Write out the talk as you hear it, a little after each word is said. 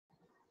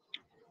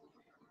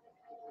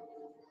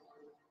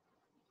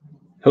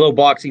Hello,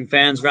 boxing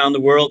fans around the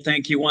world.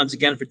 Thank you once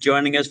again for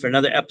joining us for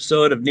another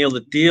episode of Neil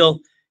the Deal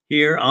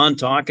here on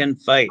Talkin'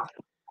 Fight.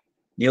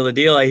 Neil the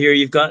Deal, I hear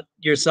you've got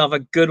yourself a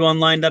good one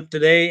lined up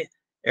today.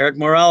 Erik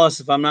Morales,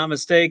 if I'm not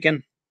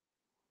mistaken.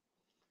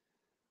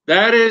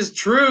 That is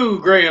true,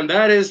 Graham.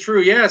 That is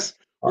true. Yes,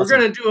 we're Awesome.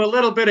 going to do a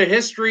little bit of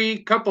history,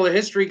 couple of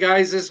history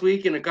guys this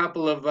week, and a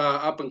couple of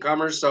up and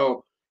comers.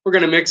 So we're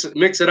going to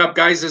mix it up,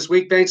 guys, this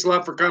week. Thanks a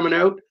lot for coming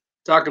out,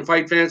 Talking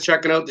Fight fans,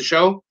 checking out the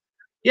show.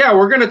 Yeah,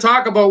 we're going to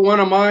talk about one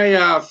of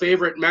my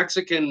favorite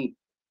Mexican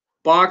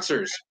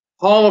boxers,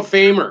 Hall of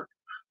Famer.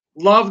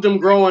 Loved him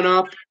growing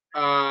up.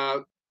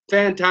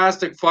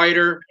 Fantastic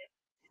fighter.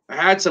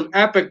 Had some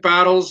epic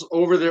battles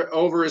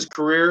over his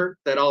career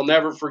that I'll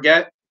never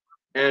forget.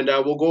 And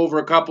we'll go over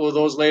a couple of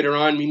those later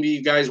on. Maybe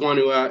you guys want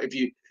to,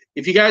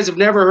 if you guys have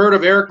never heard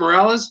of Erik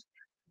Morales,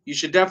 you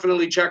should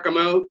definitely check him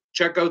out.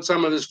 Check out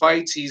some of his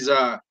fights.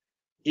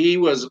 He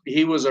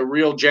was a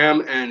real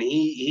gem, and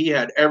he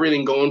had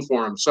everything going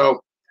for him. So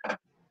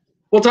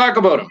we'll talk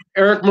about him.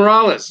 Erik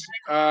Morales.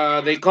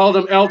 They called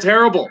him El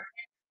Terrible.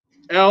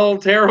 El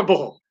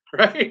Terrible,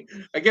 right?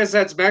 I guess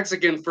that's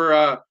Mexican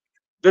for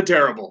the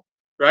Terrible,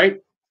 right?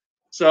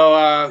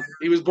 So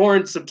he was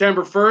born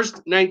September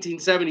 1st,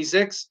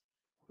 1976.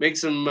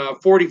 Makes him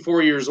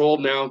 44 years old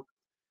now.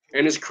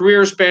 And his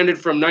career spanned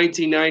from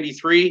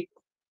 1993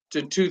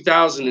 to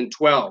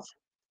 2012.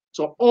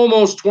 So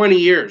almost 20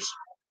 years,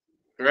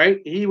 right?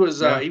 He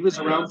was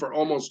around for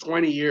almost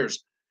 20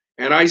 years.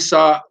 And I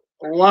saw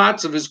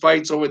lots of his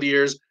fights over the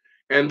years.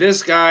 And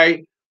this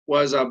guy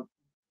was a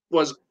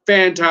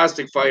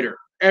fantastic fighter.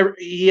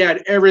 He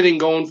had everything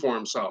going for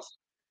himself.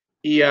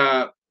 He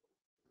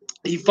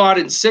fought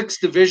in 6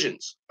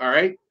 divisions, all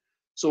right?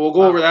 So we'll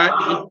go over that.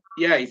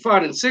 He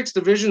fought in 6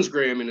 divisions,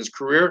 Graham, in his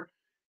career.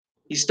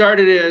 He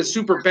started as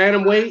super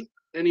bantamweight,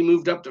 then he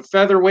moved up to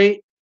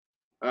featherweight,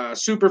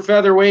 super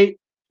featherweight,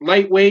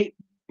 lightweight,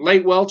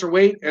 light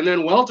welterweight, and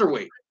then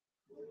welterweight.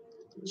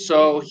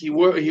 So he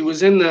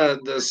was in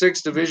the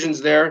 6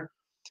 divisions there.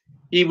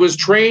 He was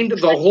trained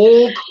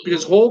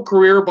his whole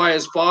career by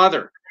his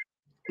father.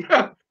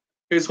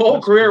 His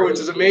whole career, which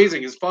is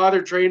amazing. His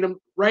father trained him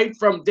right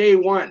from day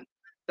one.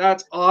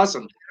 That's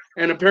awesome.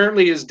 And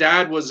apparently his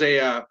dad was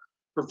a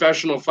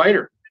professional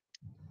fighter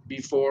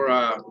before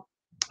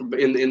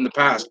in the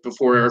past,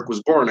 before Erik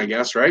was born, I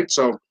guess, right?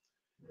 So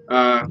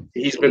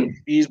he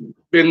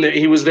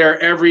was there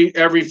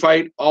every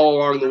fight all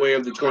along the way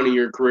of the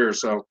 20-year career.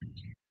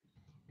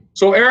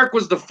 So Erik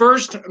was the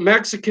first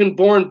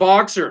Mexican-born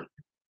boxer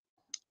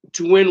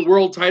to win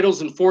world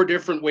titles in 4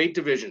 different weight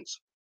divisions.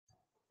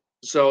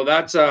 So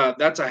that's a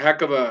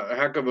heck of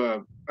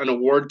an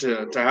award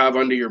to have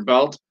under your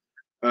belt.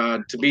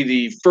 To be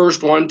the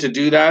first one to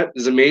do that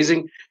is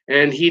amazing.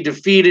 And he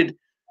defeated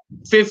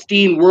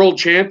 15 world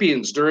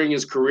champions during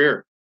his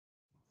career.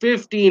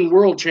 15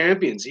 world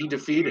champions he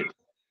defeated.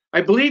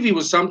 I believe he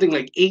was something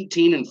like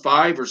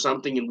 18-5 or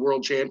something in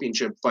world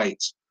championship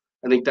fights.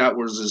 I think that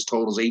was his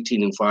totals,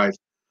 18-5.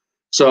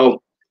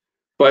 So,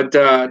 but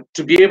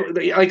to be able,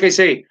 like I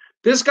say,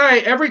 this guy,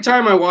 every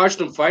time I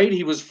watched him fight,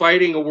 he was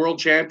fighting a world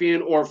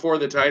champion or for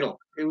the title.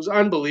 It was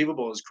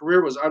unbelievable. His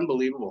career was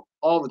unbelievable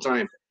all the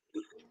time.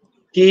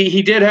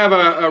 He did have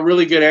a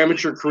really good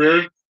amateur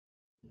career.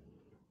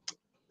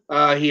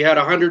 He had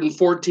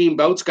 114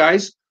 bouts,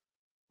 guys,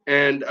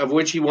 and of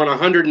which he won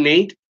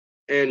 108,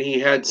 and he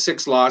had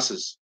 6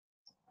 losses.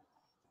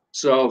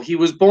 So he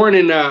was born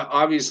in,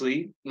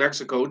 obviously,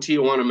 Mexico,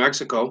 Tijuana,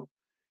 Mexico.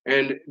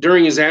 And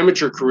during his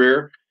amateur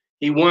career,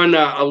 he won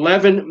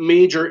 11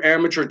 major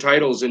amateur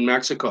titles in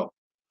Mexico.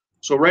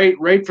 So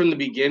right from the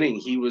beginning,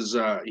 he was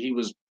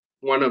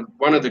one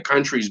of the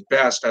country's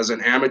best as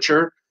an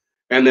amateur,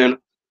 and then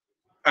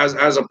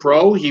as a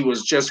pro, he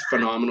was just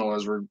phenomenal.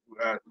 As we're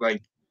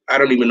I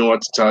don't even know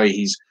what to tell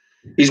you.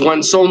 He's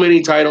won so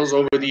many titles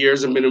over the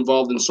years and been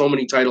involved in so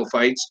many title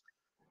fights.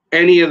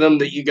 Any of them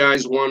that you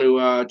guys want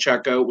to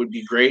check out would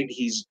be great.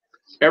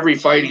 Every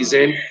fight he's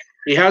in.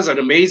 He has an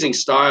amazing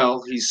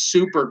style. He's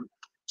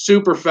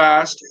super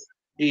fast.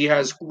 He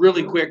has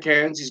really quick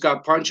hands. He's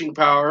got punching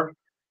power.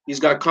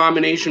 He's got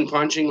combination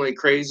punching like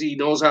crazy. He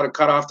knows how to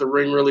cut off the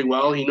ring really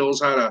well. He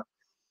knows how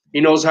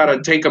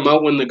to take him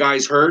out when the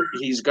guy's hurt.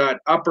 He's got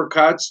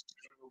uppercuts,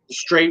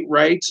 straight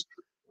rights,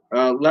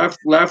 left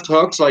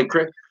hooks.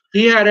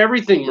 He had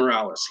everything.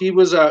 Morales. He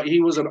was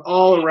an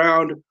all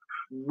around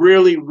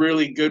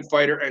really good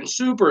fighter and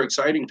super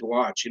exciting to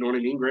watch. You know what I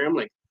mean, Graham?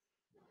 Like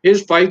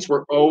his fights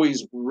were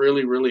always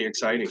really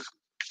exciting.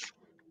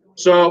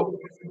 So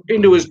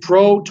into his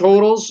pro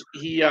totals,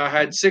 he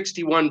had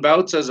 61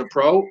 bouts as a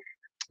pro,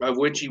 of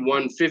which he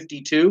won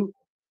 52.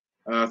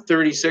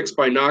 36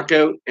 by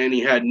knockout, and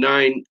he had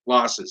 9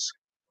 losses.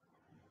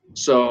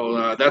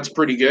 So that's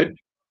pretty good.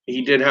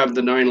 He did have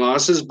the 9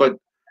 losses, but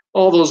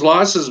all those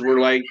losses were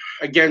like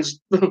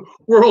against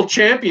world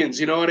champions.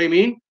 You know what I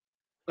mean?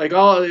 Like,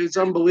 it's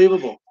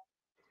unbelievable.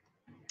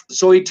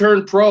 So he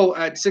turned pro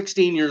at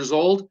 16 years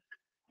old,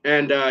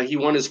 and he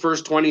won his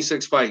first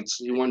 26 fights.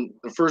 He won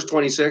the first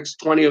 26,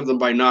 20 of them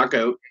by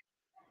knockout.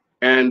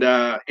 And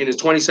in his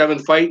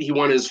 27th fight, he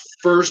won his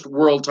first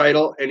world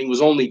title, and he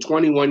was only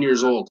 21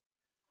 years old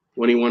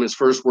when he won his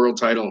first world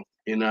title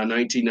in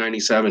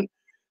 1997.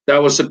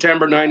 That was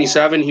September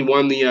 97. He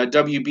won the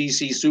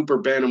WBC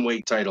Super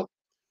Bantamweight title.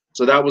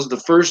 So that was the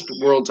first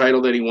world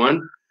title that he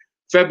won.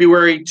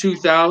 February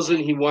 2000,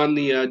 he won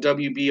the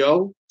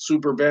WBO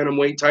Super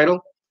Bantamweight title.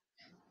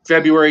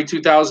 February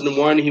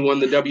 2001, he won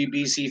the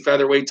WBC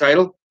Featherweight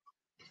title.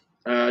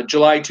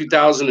 July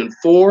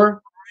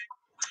 2004,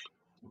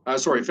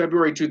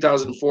 February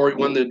 2004, he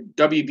won the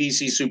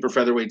WBC Super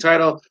Featherweight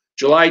title.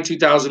 July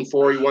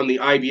 2004, he won the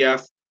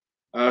IBF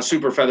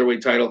Super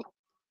Featherweight title.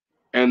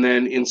 And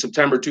then in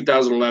September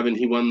 2011,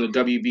 he won the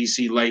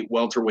WBC Light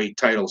Welterweight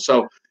title.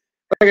 So,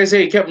 like I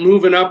say, he kept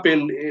moving up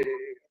in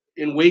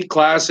weight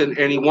class, and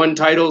he won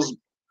titles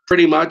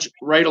pretty much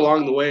right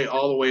along the way,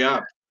 all the way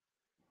up.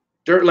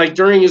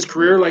 During his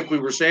career, like we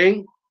were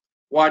saying,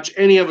 watch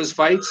any of his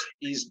fights.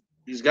 He's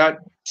got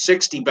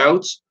 60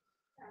 bouts.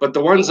 But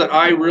the ones that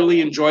I really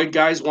enjoyed,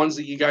 guys, ones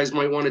that you guys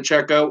might want to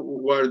check out,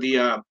 were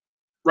the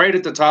right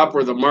at the top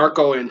were the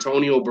Marco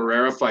Antonio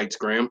Barrera fights,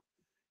 Graham.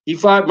 He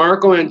fought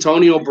Marco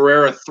Antonio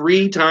Barrera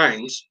 3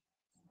 times.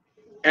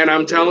 And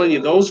I'm telling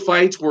you, those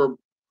fights were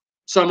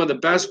some of the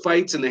best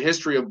fights in the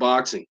history of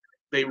boxing.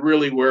 They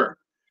really were.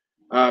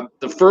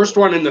 The first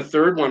one and the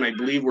third one, I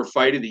believe, were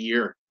fight of the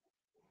year.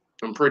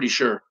 I'm pretty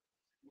sure.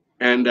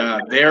 And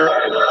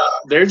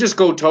they're just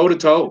go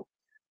toe-to-toe,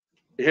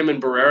 him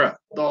and Barrera,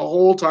 the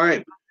whole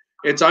time.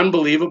 It's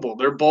unbelievable.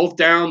 They're both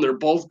down. They're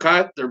both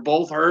cut. They're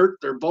both hurt.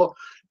 They're both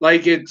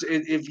like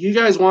if you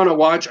guys want to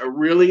watch a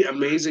really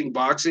amazing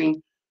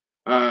boxing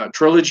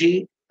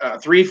trilogy,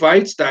 3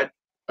 fights, that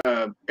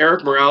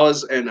Erik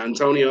Morales and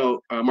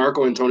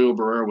Marco Antonio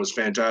Barrera was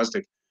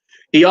fantastic.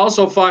 He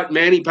also fought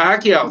Manny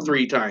Pacquiao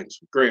 3 times,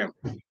 Graham.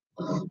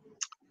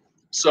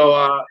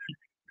 So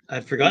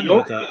I'd forgotten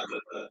about that.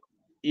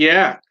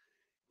 Yeah.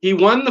 He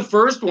won the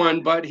first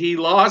one, but he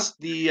lost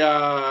the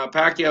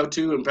Pacquiao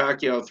 2 and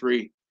Pacquiao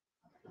 3.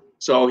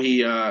 So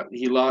he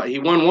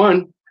won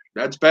one.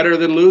 That's better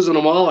than losing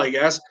them all, I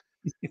guess.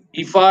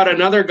 He fought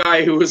another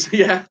guy who was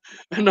Marcos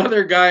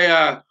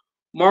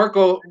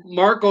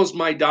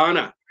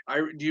Maidana.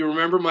 Do you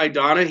remember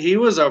Maidana? He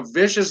was a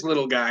vicious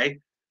little guy,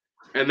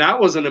 and that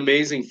was an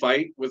amazing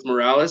fight with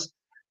Morales.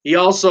 He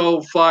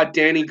also fought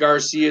Danny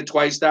Garcia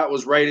twice. That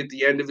was right at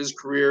the end of his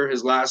career,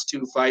 his last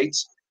 2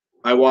 fights.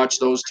 I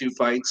watched those 2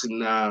 fights,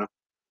 and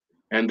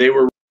they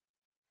were.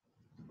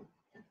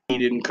 He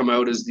didn't come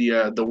out as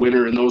the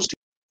winner in those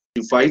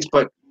 2 fights,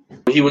 but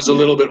he was a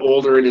little bit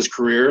older in his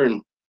career,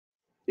 and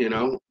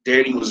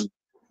Danny was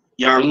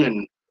young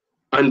and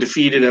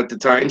undefeated at the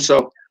time.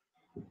 So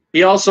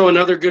he also,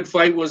 another good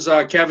fight was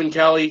Kevin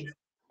Kelly,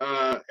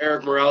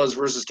 Erik Morales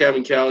versus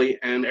Kevin Kelly,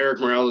 and Erik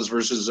Morales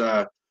versus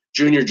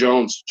Junior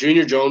Jones.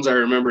 Junior Jones, I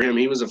remember him.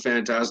 He was a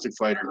fantastic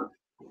fighter,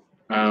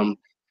 and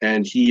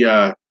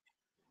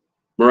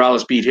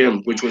Morales beat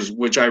him,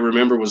 which I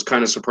remember was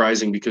kind of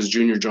surprising because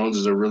Junior Jones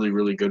is a really,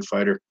 really good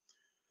fighter.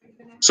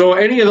 So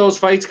any of those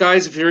fights,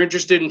 guys, if you're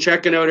interested in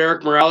checking out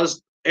Erik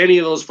Morales, any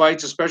of those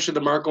fights, especially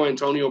the Marco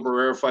Antonio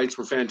Barrera fights,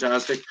 were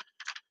fantastic.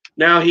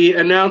 Now, he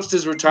announced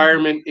his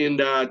retirement in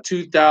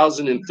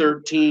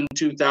 2013,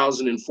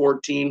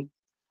 2014.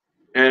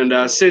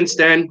 And since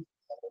then,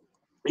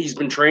 he's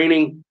been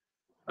training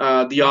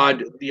the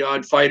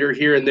odd fighter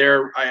here and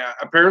there.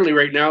 Apparently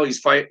right now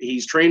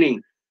he's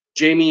training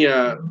Jamie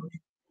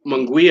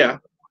Munguia,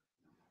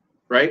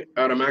 right,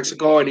 out of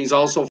Mexico, and he's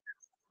also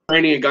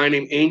training a guy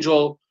named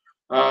Angel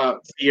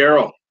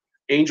Fierro.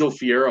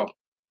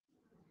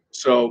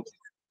 So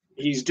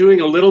he's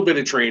doing a little bit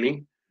of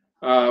training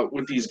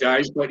with these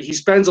guys, but he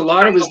spends a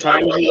lot of his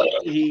time.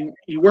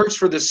 He works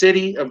for the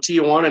city of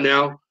Tijuana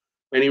now,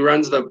 and he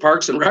runs the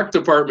Parks and Rec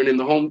department in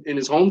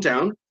his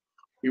hometown.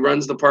 He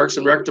runs the Parks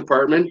and Rec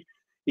department.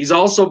 He's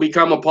also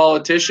become a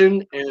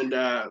politician and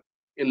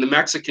in the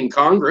Mexican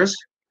Congress,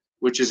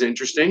 which is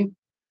interesting,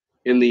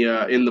 in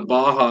the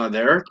Baja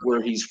there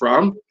where he's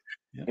from,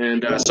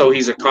 and so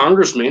he's a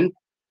congressman.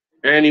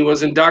 And he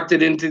was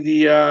inducted into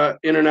the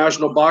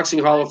International Boxing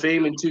Hall of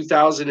Fame in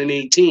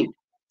 2018.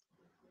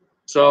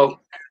 So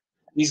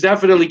he's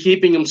definitely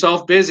keeping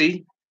himself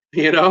busy,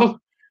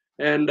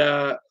 And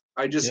I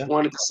just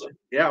wanted to say,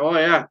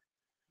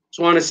 just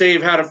want to say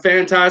you've had a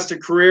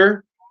fantastic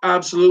career,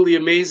 absolutely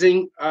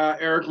amazing,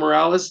 Erik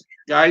Morales.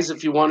 Guys,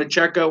 if you want to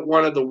check out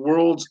one of the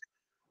world's,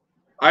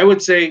 I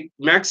would say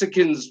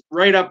Mexicans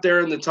right up there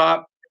in the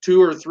top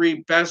 2 or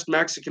 3 best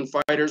Mexican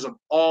fighters of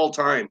all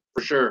time,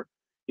 for sure.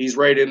 He's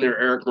right in there,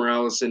 Erik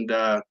Morales, and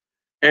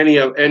any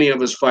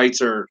of his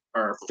fights are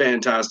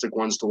fantastic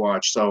ones to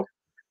watch. So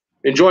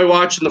enjoy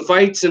watching the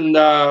fights, and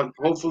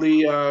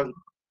hopefully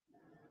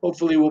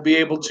we'll be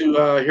able to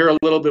hear a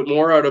little bit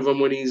more out of him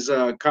when he's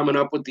coming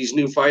up with these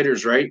new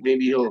fighters, right?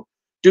 Maybe he'll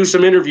do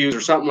some interviews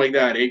or something like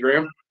that,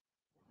 Graham?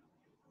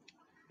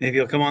 Maybe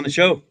he'll come on the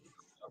show.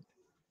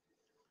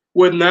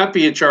 Wouldn't that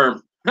be a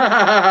charm?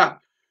 Love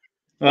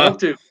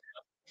to.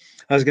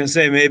 I was going to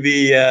say,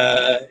 maybe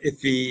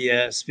if he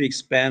speaks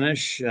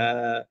Spanish,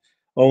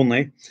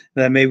 only.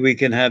 Then maybe we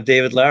can have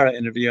David Lara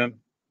interview him.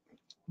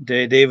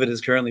 David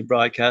is currently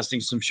broadcasting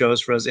some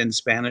shows for us in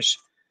Spanish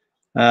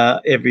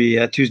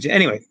every Tuesday.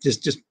 Anyway,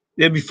 just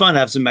it'd be fun to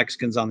have some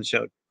Mexicans on the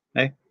show.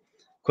 Okay,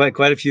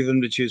 quite a few of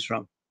them to choose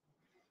from.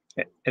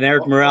 And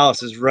Eric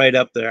Morales is right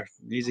up there.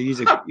 He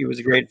was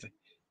a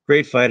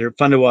great fighter,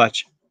 fun to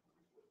watch.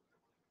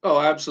 Oh,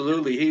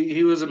 absolutely.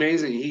 He was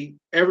amazing. He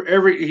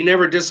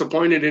never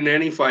disappointed in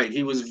any fight.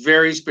 He was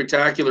very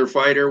spectacular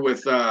fighter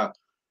with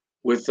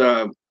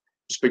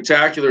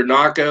spectacular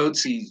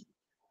knockouts.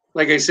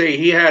 Like I say,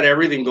 he had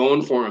everything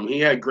going for him. He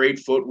had great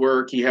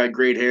footwork. He had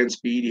great hand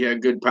speed. He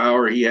had good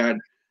power.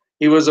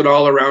 He was an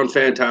all-around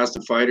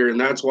fantastic fighter, and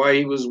that's why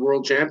he was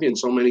world champion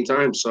so many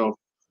times. So,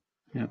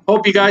 yeah.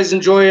 Hope you guys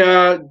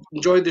enjoyed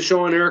the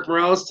show on Eric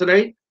Morales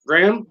today.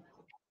 Graham,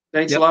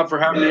 thanks a lot for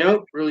having me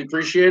out. Really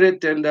appreciate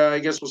it, and I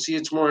guess we'll see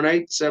you tomorrow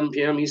night, 7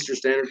 p.m. Eastern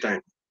Standard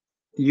Time.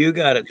 You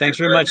got it. Thanks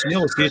very much,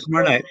 Neil. We'll see you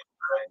tomorrow night.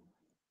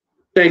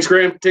 Thanks,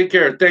 Graham. Take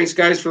care. Thanks,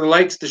 guys, for the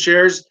likes, the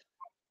shares,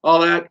 all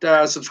that,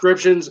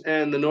 subscriptions,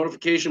 and the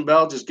notification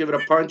bell. Just give it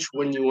a punch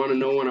when you want to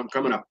know when I'm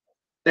coming up.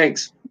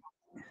 Thanks.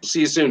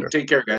 See you soon. Take care, guys.